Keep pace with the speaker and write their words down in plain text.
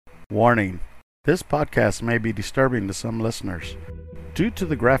Warning: this podcast may be disturbing to some listeners. Due to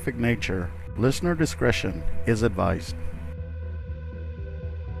the graphic nature, listener discretion is advised.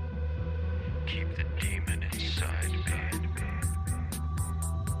 Keep the demon inside me.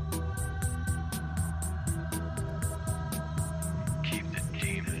 Keep the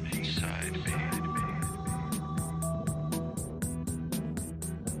demon inside me.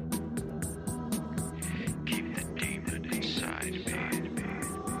 Keep the demon inside me.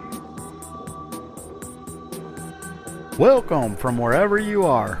 Welcome from wherever you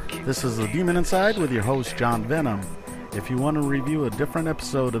are. This is The Demon Inside with your host, John Venom. If you want to review a different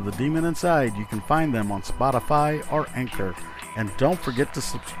episode of The Demon Inside, you can find them on Spotify or Anchor. And don't forget to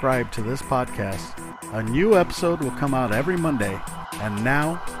subscribe to this podcast. A new episode will come out every Monday. And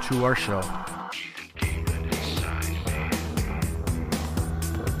now, to our show. Keep the demon inside me.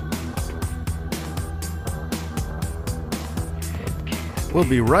 We'll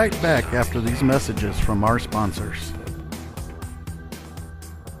be right back after these messages from our sponsors.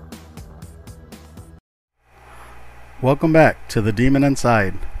 Welcome back to The Demon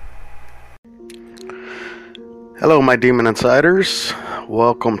Inside. Hello, my Demon Insiders.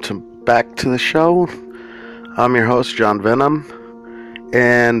 Welcome back to the show. I'm your host, John Venom.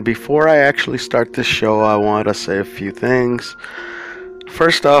 And before I actually start this show, I want to say a few things.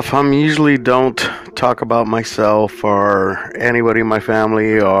 First off, I usually don't talk about myself or anybody in my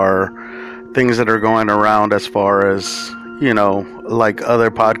family or things that are going around as far as, like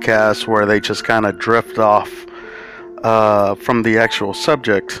other podcasts where they just kind of drift off from the actual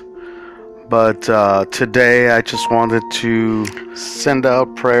subject. But today I just wanted to send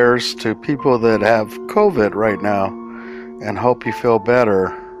out prayers to people that have COVID right now and hope you feel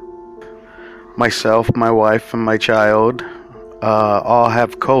better. Myself, my wife, and my child all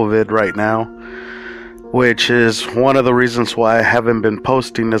have COVID right now, which is one of the reasons why I haven't been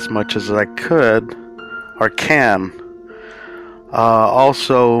posting as much as I could or can.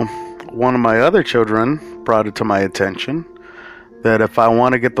 Also, one of my other children brought it to my attention that if I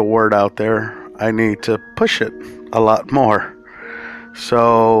want to get the word out there, I need to push it a lot more.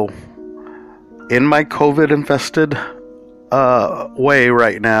 So, in my COVID-infested way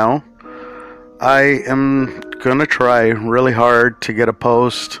right now, I am going to try really hard to get a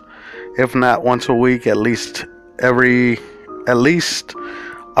post, if not once a week, at least I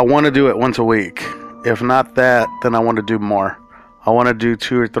want to do it once a week. If not that, then I want to do more. I want to do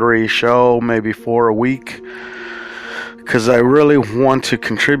 2 or 3 show, maybe 4 a week, because I really want to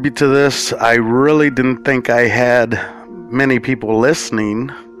contribute to this. I really didn't think I had many people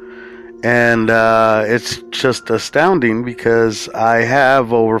listening, and it's just astounding because I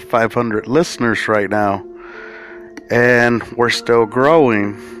have over 500 listeners right now, and we're still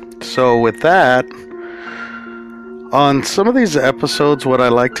growing. So with that, on some of these episodes, what I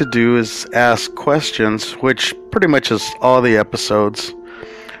like to do is ask questions, which pretty much is all the episodes.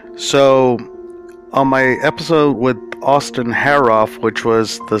 So, on my episode with Austin Haroff, which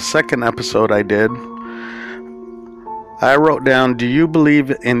was the second episode I did, I wrote down, "Do you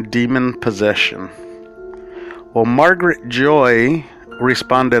believe in demon possession?" Well, Margaret Joy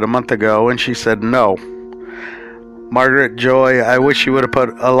responded a month ago, and she said no. Margaret Joy, I wish you would have put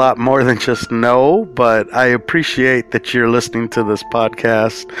a lot more than just no, but I appreciate that you're listening to this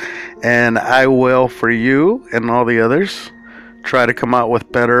podcast, and I will, for you and all the others, try to come out with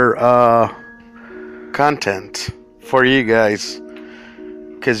better content for you guys,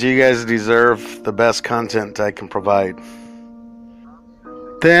 because you guys deserve the best content I can provide.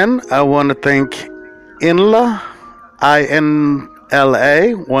 Then I want to thank Inla, INLA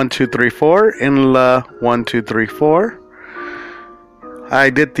 1234, Inla 1234. I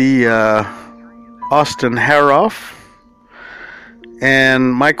did the Austin Haroff,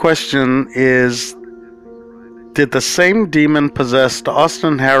 and my question is, did the same demon possess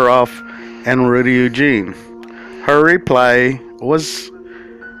Austin Haroff and Rudy Eugene? Her reply was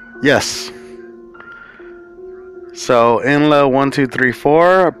yes. So Inla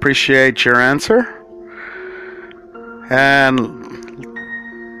 1234, appreciate your answer. And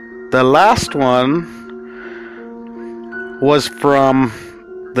the last one was from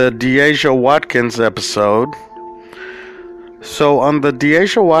the Deasia Watkins episode. So on the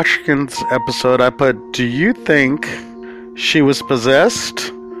Deasia Watkins episode, I put, "Do you think she was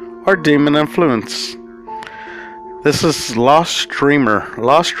possessed or demon influence?" This is Lost Streamer.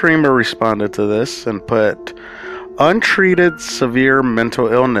 Lost Streamer responded to this and put, "Untreated severe mental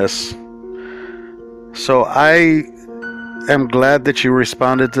illness." So I am glad that you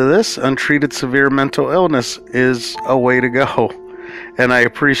responded to this. Untreated severe mental illness is a way to go. And I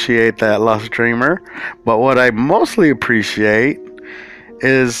appreciate that, Lost Dreamer. But what I mostly appreciate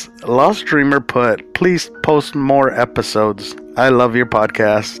is Lost Dreamer put, please post more episodes. I love your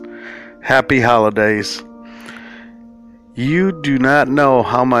podcast. Happy holidays. You do not know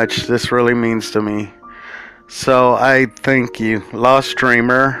how much this really means to me. So I thank you, Lost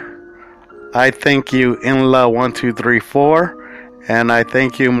Dreamer. I thank you, Inla1234. And I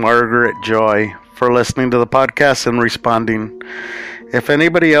thank you, Margaret Joy, for listening to the podcast and responding. If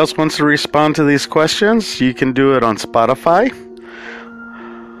anybody else wants to respond to these questions, you can do it on Spotify.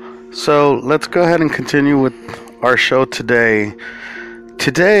 So let's go ahead and continue with our show today.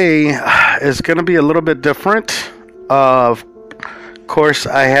 Today is going to be a little bit different. Of course,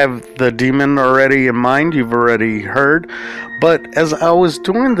 I have the demon already in mind. You've already heard. But as I was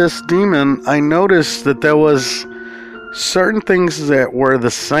doing this demon, I noticed that there was certain things that were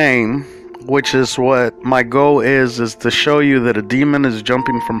the same, which is what my goal is to show you that a demon is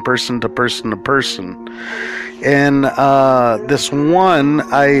jumping from person to person to person. And this one,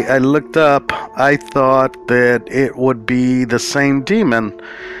 I looked up, I thought that it would be the same demon.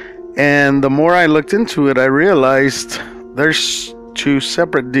 And the more I looked into it, I realized there's two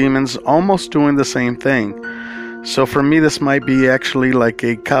separate demons almost doing the same thing. So for me, this might be actually like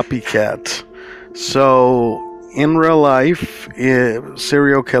a copycat. So in real life,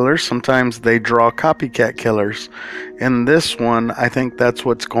 serial killers, sometimes they draw copycat killers. In this one, I think that's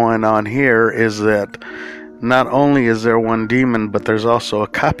what's going on here, is that not only is there one demon, but there's also a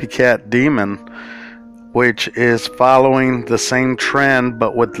copycat demon, which is following the same trend,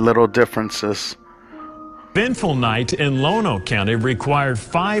 but with little differences. Eventful night in Lono County required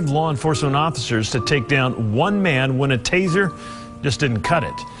 5 law enforcement officers to take down one man when a taser just didn't cut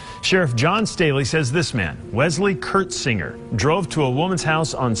it. Sheriff John Staley says this man, Wesley Kurtzinger, drove to a woman's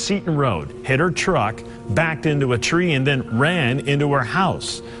house on Seaton Road, hit her truck, backed into a tree, and then ran into her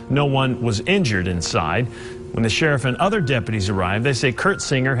house. No one was injured inside. When the sheriff and other deputies arrived, they say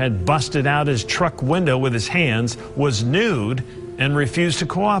Kurtzinger had busted out his truck window with his hands, was nude, and refused to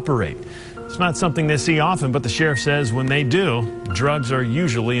cooperate. It's not something they see often, but the sheriff says when they do, drugs are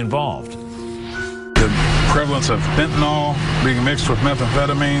usually involved. The prevalence of fentanyl being mixed with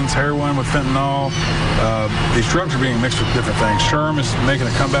methamphetamines, heroin with fentanyl, these drugs are being mixed with different things. Sherm is making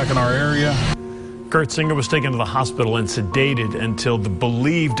a comeback in our area. Kurtzinger was taken to the hospital and sedated until the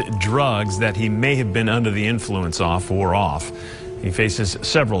believed drugs that he may have been under the influence of wore off. He faces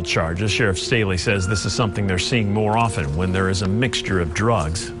several charges. Sheriff Staley says this is something they're seeing more often when there is a mixture of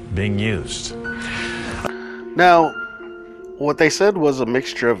drugs being used. Now, what they said was a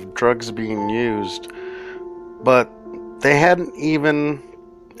mixture of drugs being used, but they hadn't even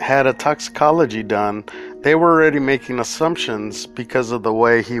had a toxicology done. They were already making assumptions because of the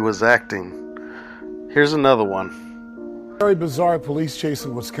way he was acting. Here's another one. A very bizarre police chase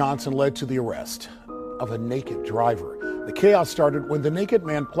in Wisconsin led to the arrest of a naked driver. The chaos started when the naked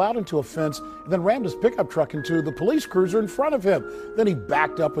man plowed into a fence and then rammed his pickup truck into the police cruiser in front of him. Then he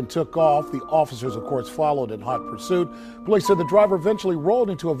backed up and took off. The officers, of course, followed in hot pursuit. Police said the driver eventually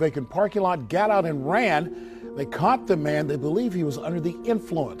rolled into a vacant parking lot, got out and ran. They caught the man. They believe he was under the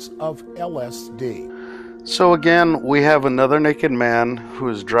influence of LSD. So again, we have another naked man who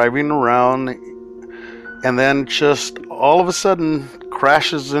is driving around and then just all of a sudden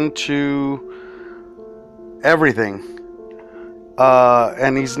crashes into everything.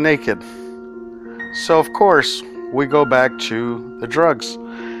 And he's naked. So of course, we go back to the drugs.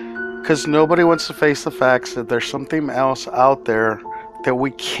 Because nobody wants to face the facts that there's something else out there that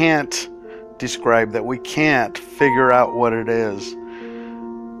we can't describe, that we can't figure out what it is.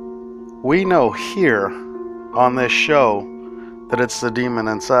 We know here on this show that it's the demon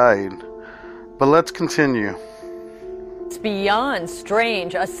inside. But let's continue. It's beyond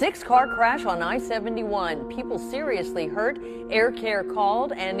strange. A 6-car crash on I-71. People seriously hurt, air care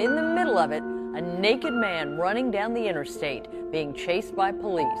called, and in the middle of it, a naked man running down the interstate, being chased by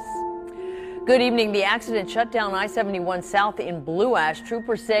police. Good evening. The accident shut down I-71 South in Blue Ash.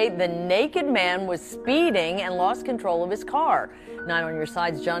 Troopers say the naked man was speeding and lost control of his car. 9 on your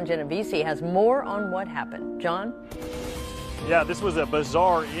side's John Genovese has more on what happened. John? Yeah, this was a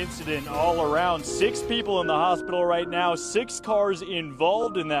bizarre incident all around. 6 people in the hospital right now, 6 cars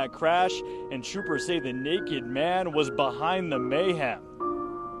involved in that crash, and troopers say the naked man was behind the mayhem.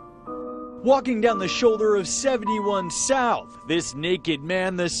 Walking down the shoulder of 71 South, this naked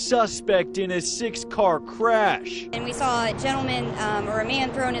man, the suspect in a 6-car crash. And we saw a gentleman or a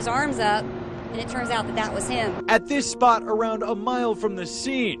man throwing his arms up, and it turns out that that was him. At this spot around a mile from the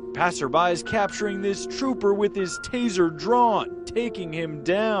scene, passerbys capturing this trooper with his taser drawn, taking him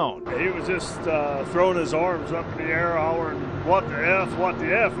down. He was just throwing his arms up in the air, hollering, what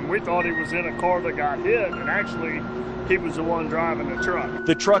the F, and we thought he was in a car that got hit, and actually he was the one driving the truck.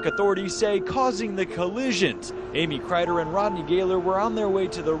 The truck, authorities say, causing the collisions. Amy Kreider and Rodney Gaylor were on their way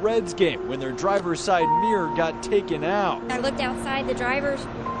to the Reds game when their driver's side mirror got taken out. I looked outside the driver's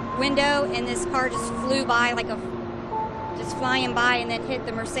window, and this car just flew by just flying by, and then hit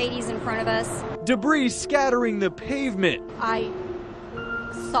the Mercedes in front of us. Debris scattering the pavement. I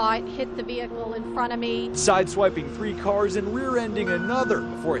saw it hit the vehicle in front of me. Sideswiping 3 cars and rear-ending another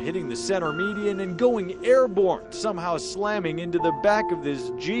before hitting the center median and going airborne, somehow slamming into the back of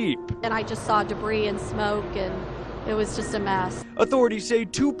this Jeep. And I just saw debris and smoke, and it was just a mess. Authorities say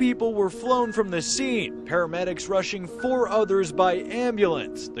 2 people were flown from the scene, paramedics rushing 4 others by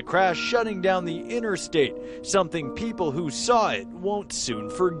ambulance. The crash shutting down the interstate, something people who saw it won't soon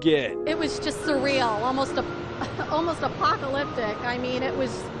forget. It was just surreal, almost apocalyptic.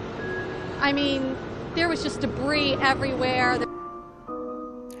 There was just debris everywhere.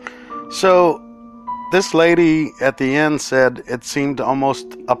 So, this lady at the end said it seemed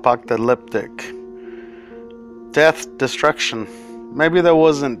almost apocalyptic. Death, destruction. Maybe there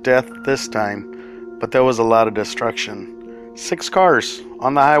wasn't death this time, but there was a lot of destruction. 6 cars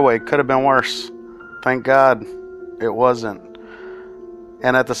on the highway. Could have been worse. Thank God it wasn't.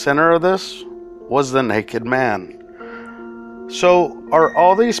 And at the center of this was the naked man. So, are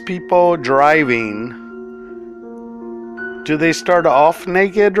all these people driving? Do they start off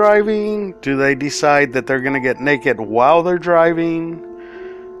naked driving? Do they decide that they're going to get naked while they're driving?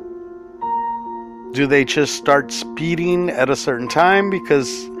 Do they just start speeding at a certain time? Because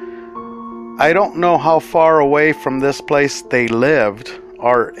I don't know how far away from this place they lived,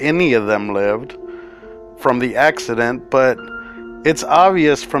 or any of them lived, from the accident, but it's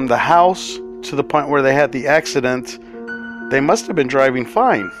obvious from the house to the point where they had the accident, they must have been driving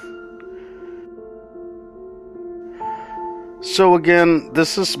fine. So again,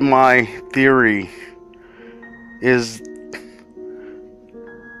 this is my theory, is,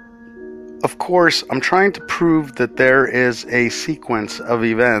 of course, I'm trying to prove that there is a sequence of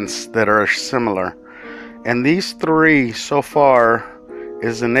events that are similar. And these 3 so far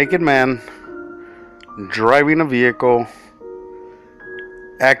is a naked man driving a vehicle,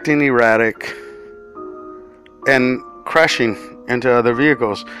 acting erratic, and crashing into other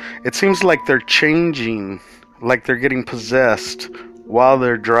vehicles. It seems like they're changing, like they're getting possessed while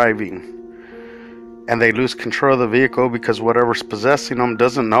they're driving. And they lose control of the vehicle because whatever's possessing them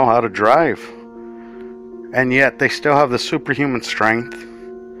doesn't know how to drive. And yet they still have the superhuman strength.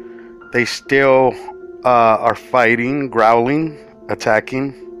 They still are fighting, growling,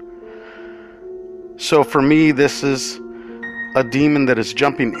 attacking. So for me, this is a demon that is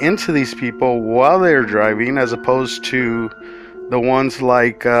jumping into these people while they're driving, as opposed to the ones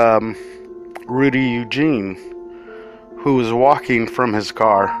like Rudy Eugene, who was walking from his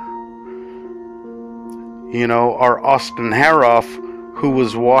car. You know, or Austin Haroff, who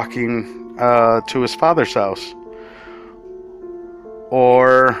was walking to his father's house.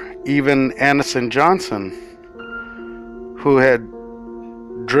 Or even Anderson Johnson, who had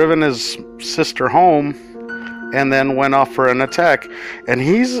driven his sister home and then went off for an attack. And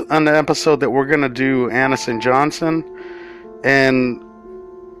he's on the episode that we're going to do, Anderson Johnson, and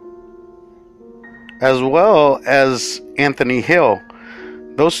as well as Anthony Hill.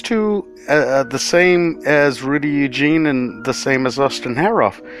 Those 2, the same as Rudy Eugene and the same as Austin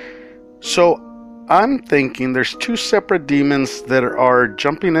Haroff. So I'm thinking there's 2 separate demons that are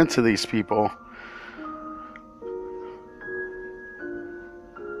jumping into these people.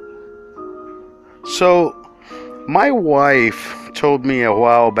 So my wife told me a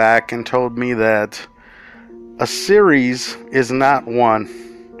while back and told me that a series is not 1,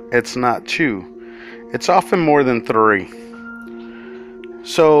 it's not 2. It's often more than 3.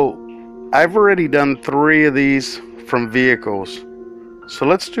 So I've already done 3 of these from vehicles. So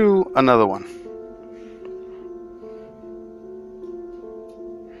let's do another one.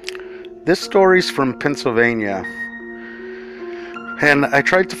 This story's from Pennsylvania. And I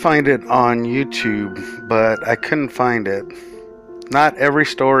tried to find it on YouTube, but I couldn't find it. Not every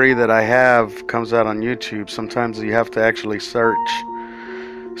story that I have comes out on YouTube. Sometimes you have to actually search.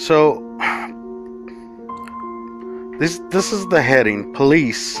 So this is the heading.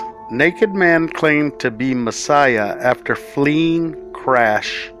 Police. Naked man claimed to be Messiah after fleeing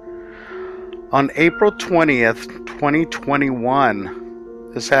crash. On April 20th,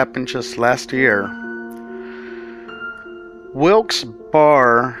 2021, this happened just last year,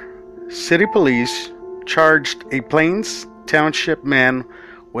 Wilkes-Barre City Police charged a Plains Township man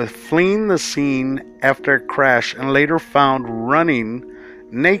with fleeing the scene after a crash and later found running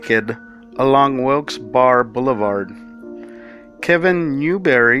naked along Wilkes-Barre Boulevard. Kevin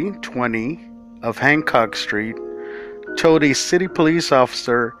Newberry, 20, of Hancock Street, told a city police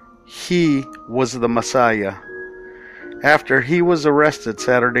officer he was the Messiah after he was arrested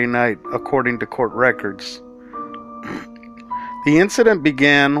Saturday night, according to court records. The incident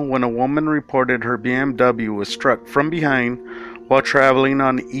began when a woman reported her BMW was struck from behind while traveling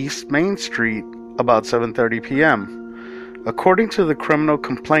on East Main Street about 7:30 p.m. According to the criminal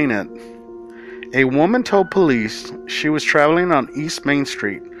complainant, a woman told police she was traveling on East Main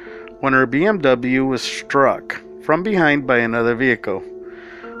Street when her BMW was struck from behind by another vehicle.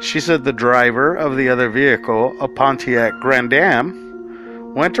 She said the driver of the other vehicle, a Pontiac Grand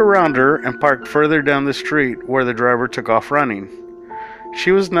Am, went around her and parked further down the street where the driver took off running.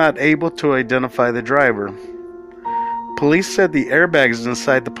 She was not able to identify the driver. Police said the airbags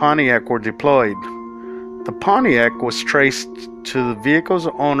inside the Pontiac were deployed. The Pontiac was traced to the vehicle's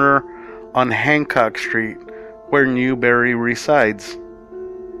owner on Hancock Street, where Newberry resides.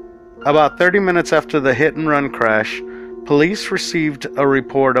 About 30 minutes after the hit-and-run crash, police received a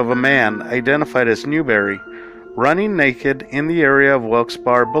report of a man identified as Newberry running naked in the area of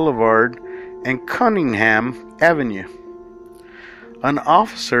Wilkes-Barre Boulevard and Cunningham Avenue. An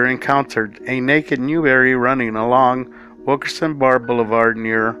officer encountered a naked Newberry running along Wilkerson-Barre Boulevard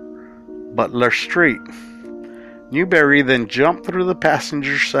near Butler Street. Newberry then jumped through the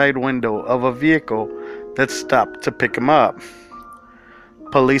passenger side window of a vehicle that stopped to pick him up.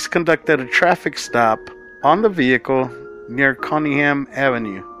 Police conducted a traffic stop on the vehicle near Cunningham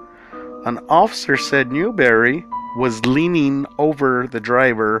Avenue. An officer said Newberry was leaning over the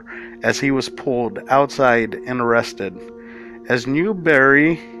driver as he was pulled outside and arrested. As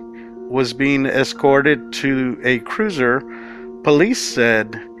Newberry was being escorted to a cruiser, police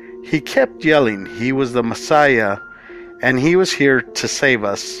said he kept yelling he was the Messiah and he was here to save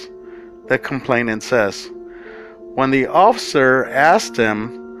us, the complainant says. When the officer asked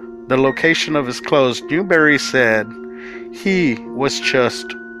him the location of his clothes, Newberry said he was just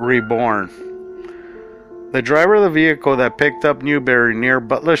reborn. The driver of the vehicle that picked up Newberry near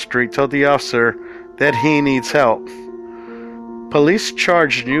Butler Street told the officer that he needs help. Police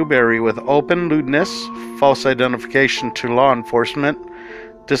charged Newberry with open lewdness, false identification to law enforcement,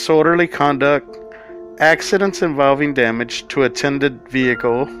 disorderly conduct, accidents involving damage to attended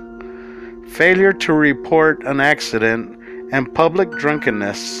vehicle, failure to report an accident, and public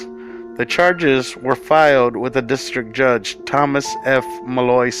drunkenness. The charges were filed with the district judge, Thomas F.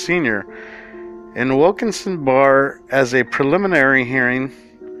 Malloy Sr., in Wilkinson Bar as a preliminary hearing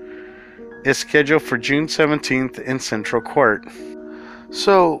is scheduled for June 17th in Central Court.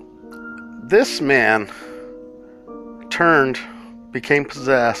 So, this man became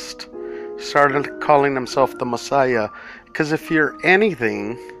possessed, started calling himself the Messiah, because if you're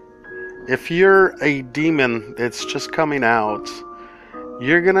anything, if you're a demon that's just coming out,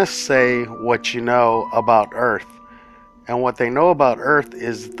 you're going to say what you know about Earth. And what they know about Earth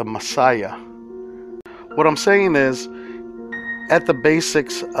is the Messiah. What I'm saying is, at the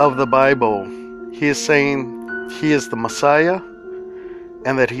basics of the Bible, he is saying he is the Messiah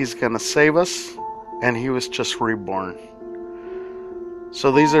and that he's going to save us, and he was just reborn.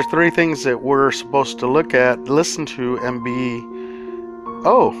 So these are three things that we're supposed to look at, listen to, and be,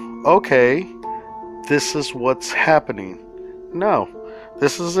 oh, okay, this is what's happening. No,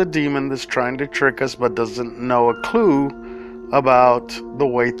 this is a demon that's trying to trick us but doesn't know a clue about the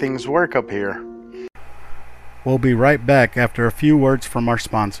way things work up here. We'll be right back after a few words from our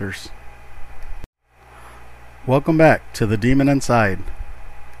sponsors. Welcome back to The Demon Inside.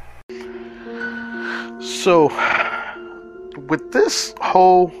 So, with this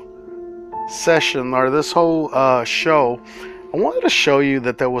whole session, or this whole show, I wanted to show you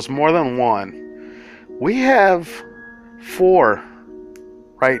that there was more than one. We have 4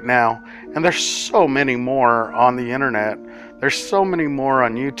 right now, and there's so many more on the internet. There's so many more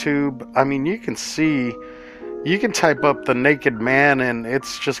on YouTube. I mean, you can type up the naked man and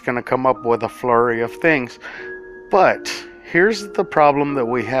it's just going to come up with a flurry of things. But here's the problem that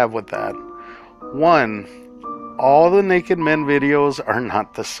we have with that. 1, all the naked men videos are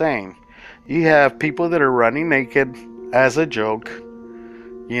not the same. You have people that are running naked as a joke.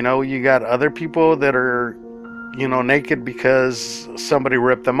 You know, you got other people that are, naked because somebody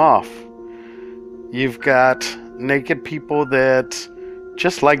ripped them off. You've got naked people that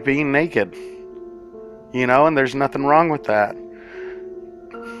just like being naked. And there's nothing wrong with that.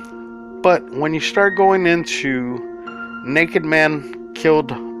 But when you start going into naked men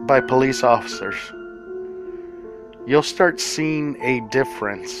killed by police officers, you'll start seeing a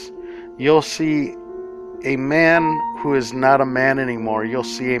difference. You'll see a man who is not a man anymore. You'll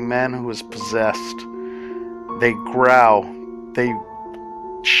see a man who is possessed. They growl. They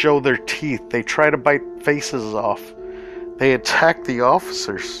show their teeth. They try to bite faces off. They attack the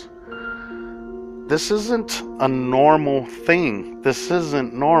officers. This isn't a normal thing. This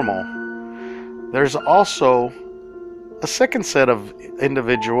isn't normal. There's also a second set of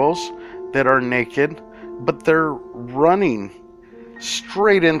individuals that are naked, but they're running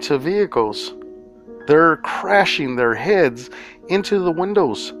straight into vehicles. They're crashing their heads into the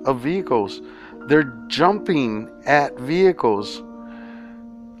windows of vehicles. They're jumping at vehicles.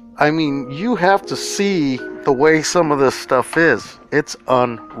 I mean, you have to see the way some of this stuff is. It's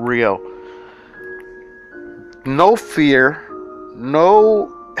unreal. No fear,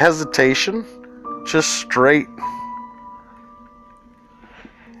 no hesitation, just straight.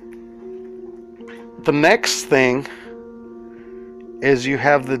 The next thing is you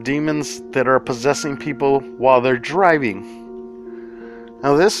have the demons that are possessing people while they're driving.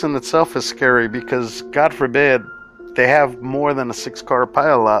 Now this in itself is scary because, God forbid, they have more than a 6-car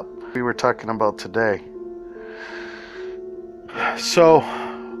pileup we were talking about today. So,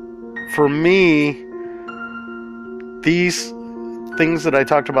 for me, these things that I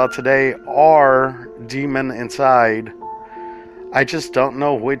talked about today are demon inside. I just don't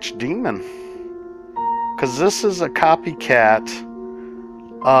know which demon. Because this is a copycat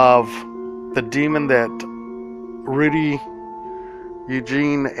of the demon that Rudy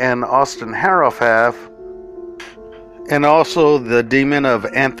Eugene and Austin Haroff have, and also the demon of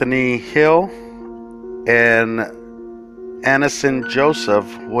Anthony Hill and Anison Joseph,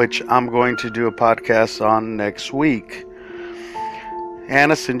 which I'm going to do a podcast on next week.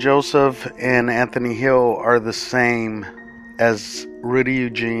 Anison Joseph and Anthony Hill are the same as Rudy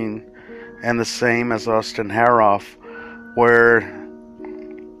Eugene and the same as Austin Haroff, where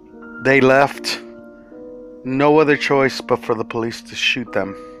they left no other choice but for the police to shoot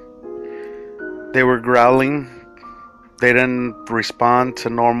them. They were growling. They didn't respond to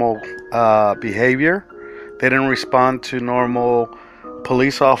normal behavior. They didn't respond to normal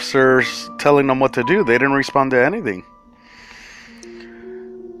police officers telling them what to do. They didn't respond to anything.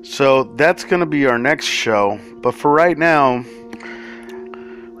 So that's going to be our next show. But for right now,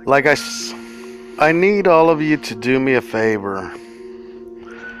 like I need all of you to do me a favor.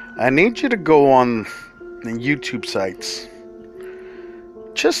 I need you to go on the YouTube sites.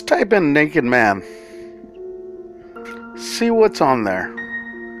 Just type in Naked Man. See what's on there.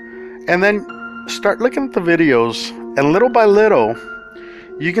 And then start looking at the videos. And little by little,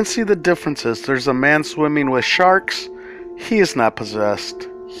 you can see the differences. There's a man swimming with sharks. He is not possessed.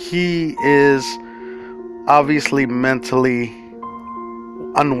 He is obviously mentally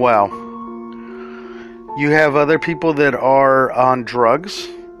unwell. You have other people that are on drugs,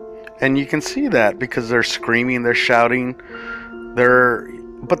 and you can see that because they're screaming, they're shouting,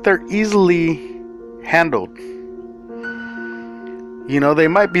 but they're easily handled. You know, they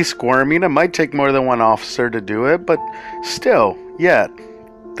might be squirming. It might take more than one officer to do it, but still,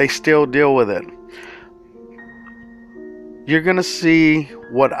 they still deal with it. You're going to see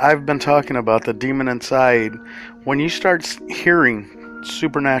what I've been talking about, the demon inside, when you start hearing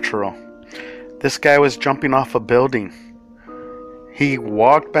supernatural. This guy was jumping off a building. He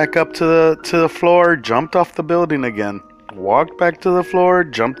walked back up to the floor, jumped off the building again. Walked back to the floor,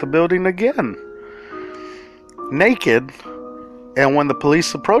 jumped the building again. Naked. And when the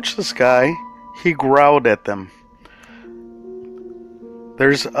police approached this guy, he growled at them.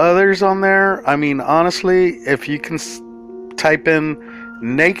 There's others on there. I mean, honestly, if you can type in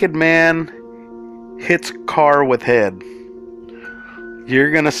Naked Man hits car with head,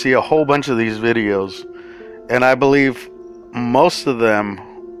 you're going to see a whole bunch of these videos. And I believe most of them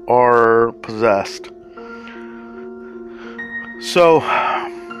are possessed. So,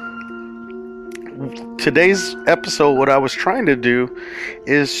 today's episode, what I was trying to do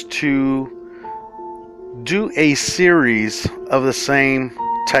is to do a series of the same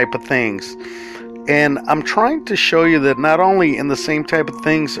type of things. And I'm trying to show you that not only in the same type of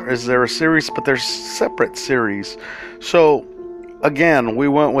things is there a series, but there's separate series. So, again, we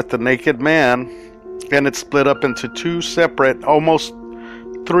went with the Naked Man, and it's split up into two separate, almost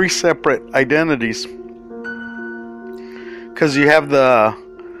three separate identities. Because you have the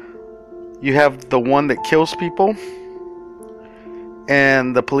one that kills people,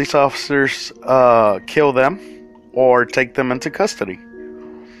 and the police officers kill them or take them into custody.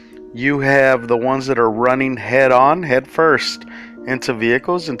 You have the ones that are running head first into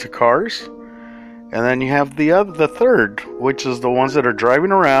vehicles, into cars. And then you have the third, which is the ones that are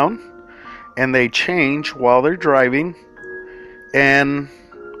driving around, and they change while they're driving, and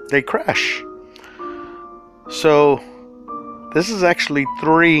they crash. So, this is actually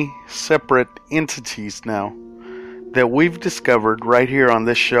three separate entities now that we've discovered right here on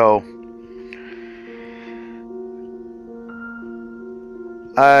this show.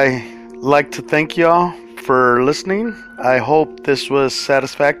 I like to thank y'all for listening. I hope this was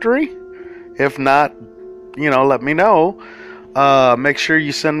satisfactory. If not, let me know. Make sure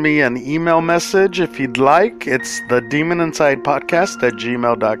you send me an email message if you'd like. It's the Demon Inside Podcast at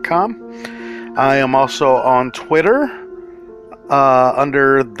gmail.com. I am also on Twitter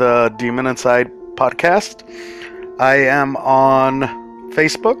under the Demon Inside Podcast. I am on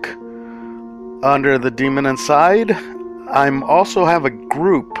Facebook under the Demon Inside. I also have a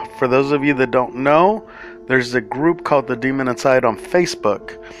group. For those of you that don't know, there's a group called the Demon Inside on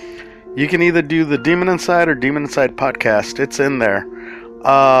Facebook. You can either do the Demon Inside or Demon Inside Podcast. It's in there.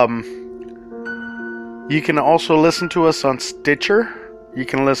 You can also listen to us on Stitcher. You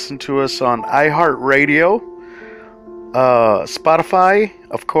can listen to us on iHeartRadio, Spotify,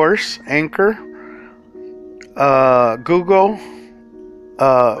 of course, Anchor, Google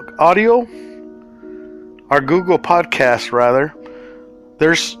Audio, or Google Podcast, rather.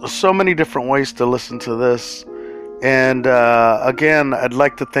 There's so many different ways to listen to this. And again, I'd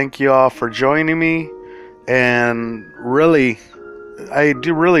like to thank you all for joining me. And really, I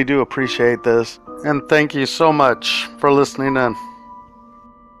really do appreciate this. And thank you so much for listening in.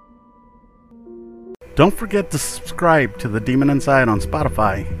 Don't forget to subscribe to The Demon Inside on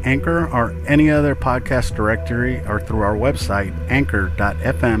Spotify, Anchor, or any other podcast directory, or through our website,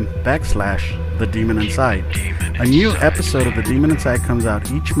 anchor.fm/The Demon Inside. A new episode of The Demon Inside comes out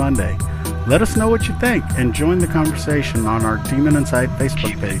each Monday. Let us know what you think and join the conversation on our Demon Inside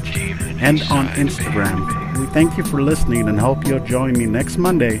Facebook page and on Instagram. We thank you for listening and hope you'll join me next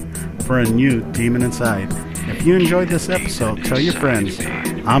Monday for a new Demon Inside. If you enjoyed this episode, tell your friends.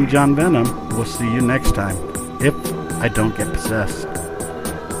 I'm John Venom. We'll see you next time, if I don't get possessed.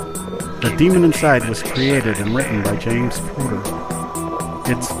 The Demon Inside was created and written by James Porter.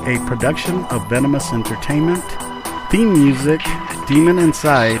 It's a production of Venomous Entertainment. Theme music, Demon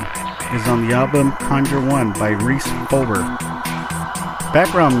Inside, is on the album Conjure One by Reese Fulber.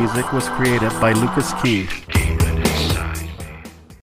 Background music was created by Lucas King.